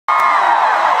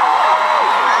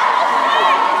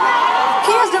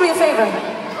do me a favor? Do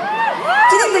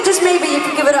you think that just maybe you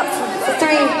could give it up for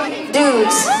three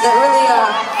dudes that really,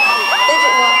 they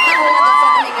just, well, number one, they're fun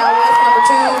to hang out with. Number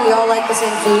two, we all like the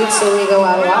same food, so we go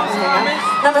out a lot and hang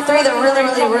out. Number three, they're really,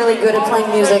 really, really good at playing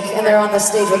music, and they're on the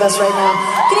stage with us right now.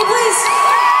 Can you please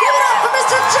give it up for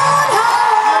Mr. John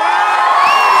Howard?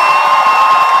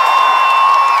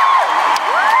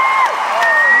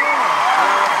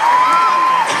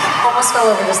 Almost fell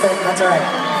over just then, that's alright.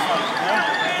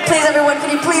 Please, everyone, can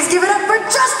you please give it up for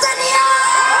Justin Young?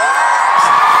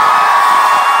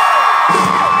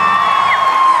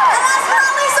 And last but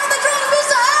not least, on the drums,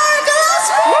 Mr. Eric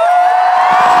Gillespie!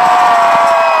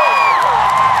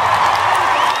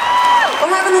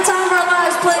 We're having the time of our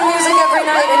lives playing music every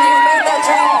night, and you've made that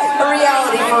dream a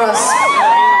reality for us.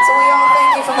 So we all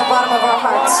thank you from the bottom of our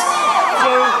hearts.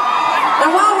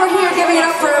 And while we're here giving it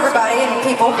up for everybody and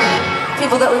people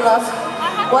that we love,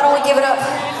 why don't we give it up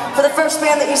for the first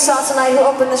band that you saw tonight who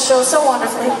opened this show so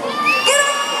wonderfully. Get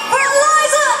up for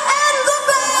Eliza and the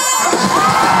band!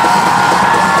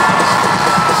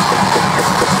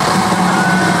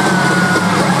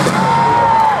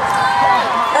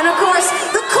 And of course,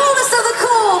 the coolest of the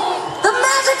cool, the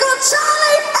magical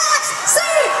Charlie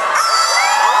XCX!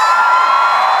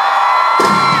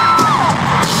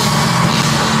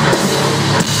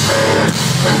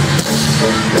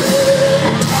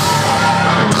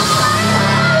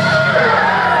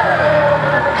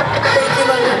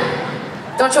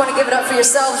 Don't you want to give it up for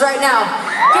yourselves right now?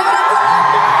 Give it up for...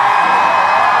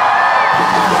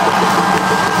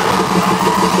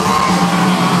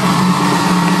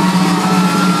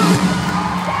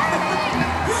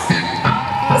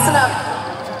 Listen up.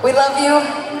 We love you.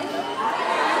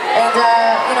 And,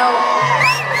 you know,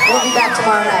 we'll be back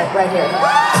tomorrow night, right here.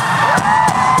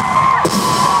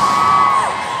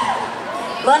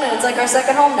 London, it's like our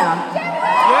second home now.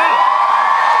 Yeah.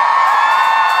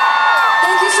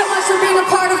 Thank you so much for being a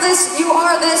part of this. You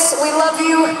are this. We love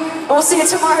you. And we'll see you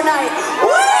tomorrow night.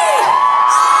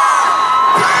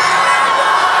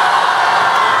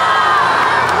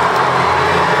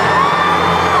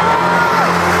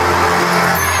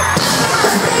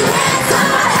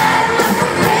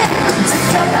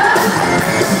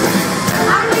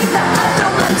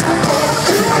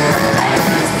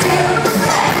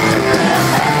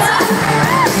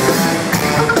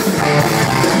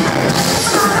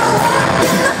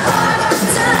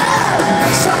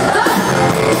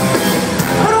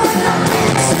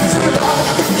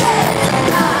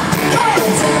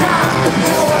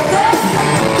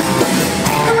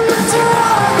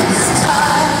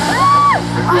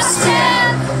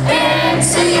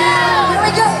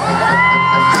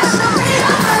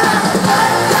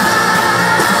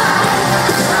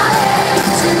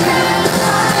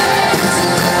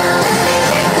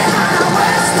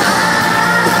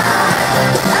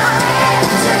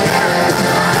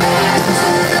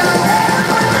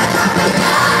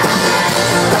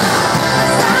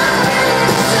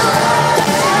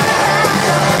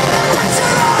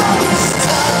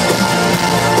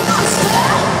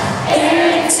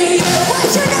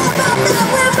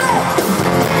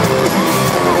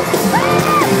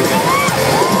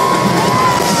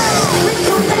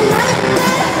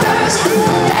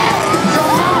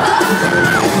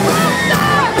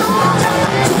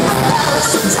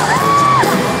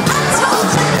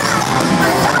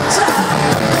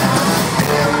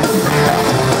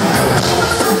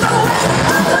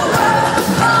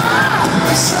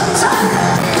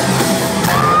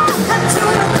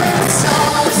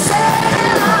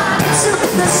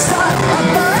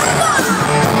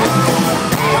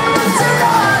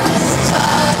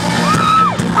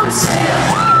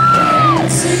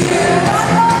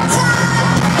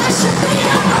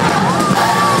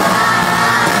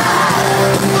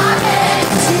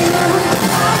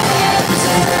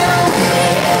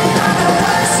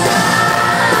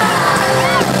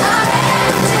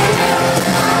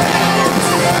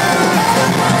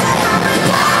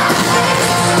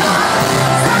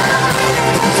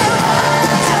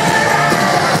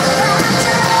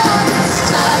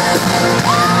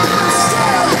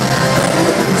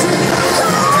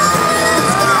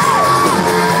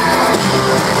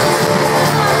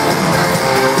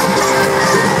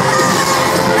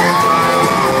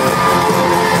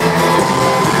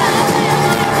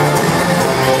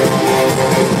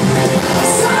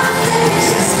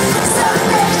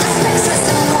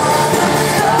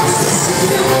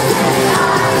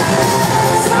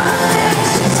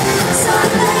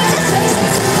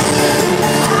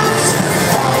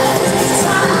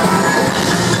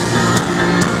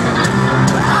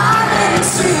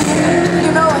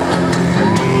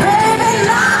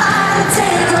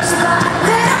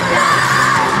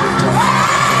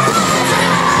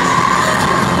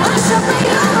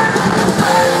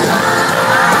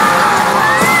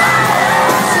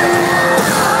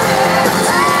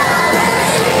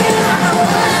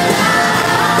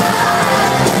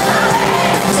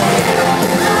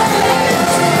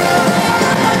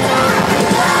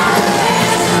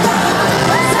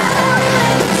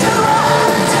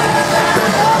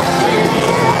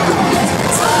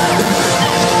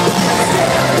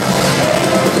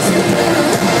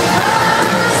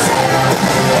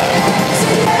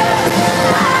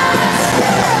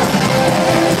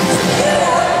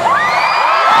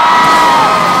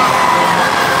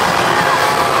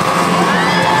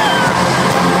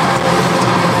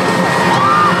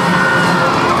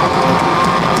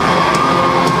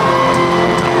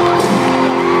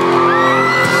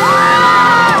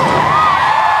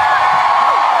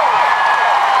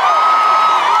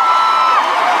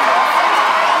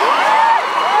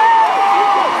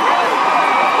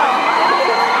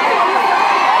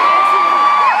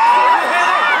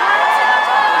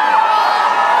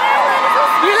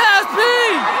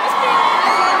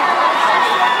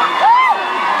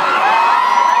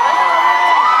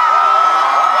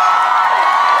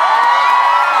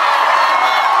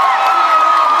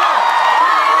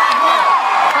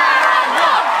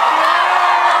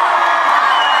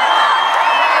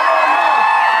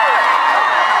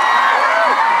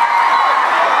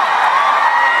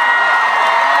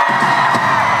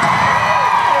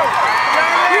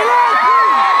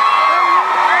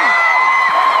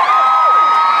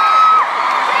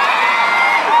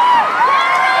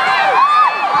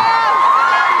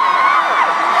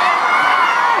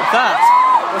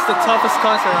 toughest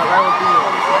concert I've ever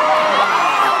been to.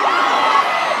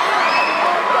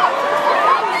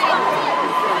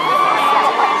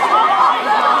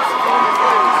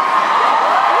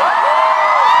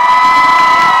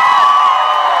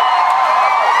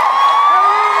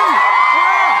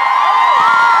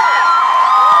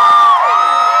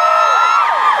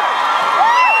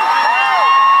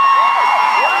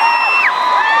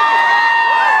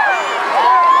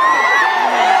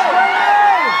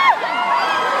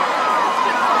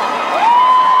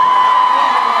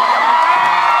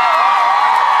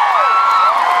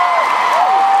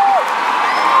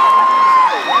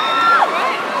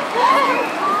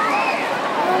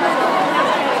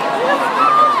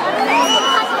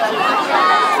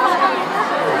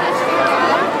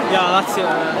 Yeah, that's it.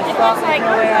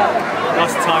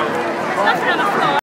 That's tired.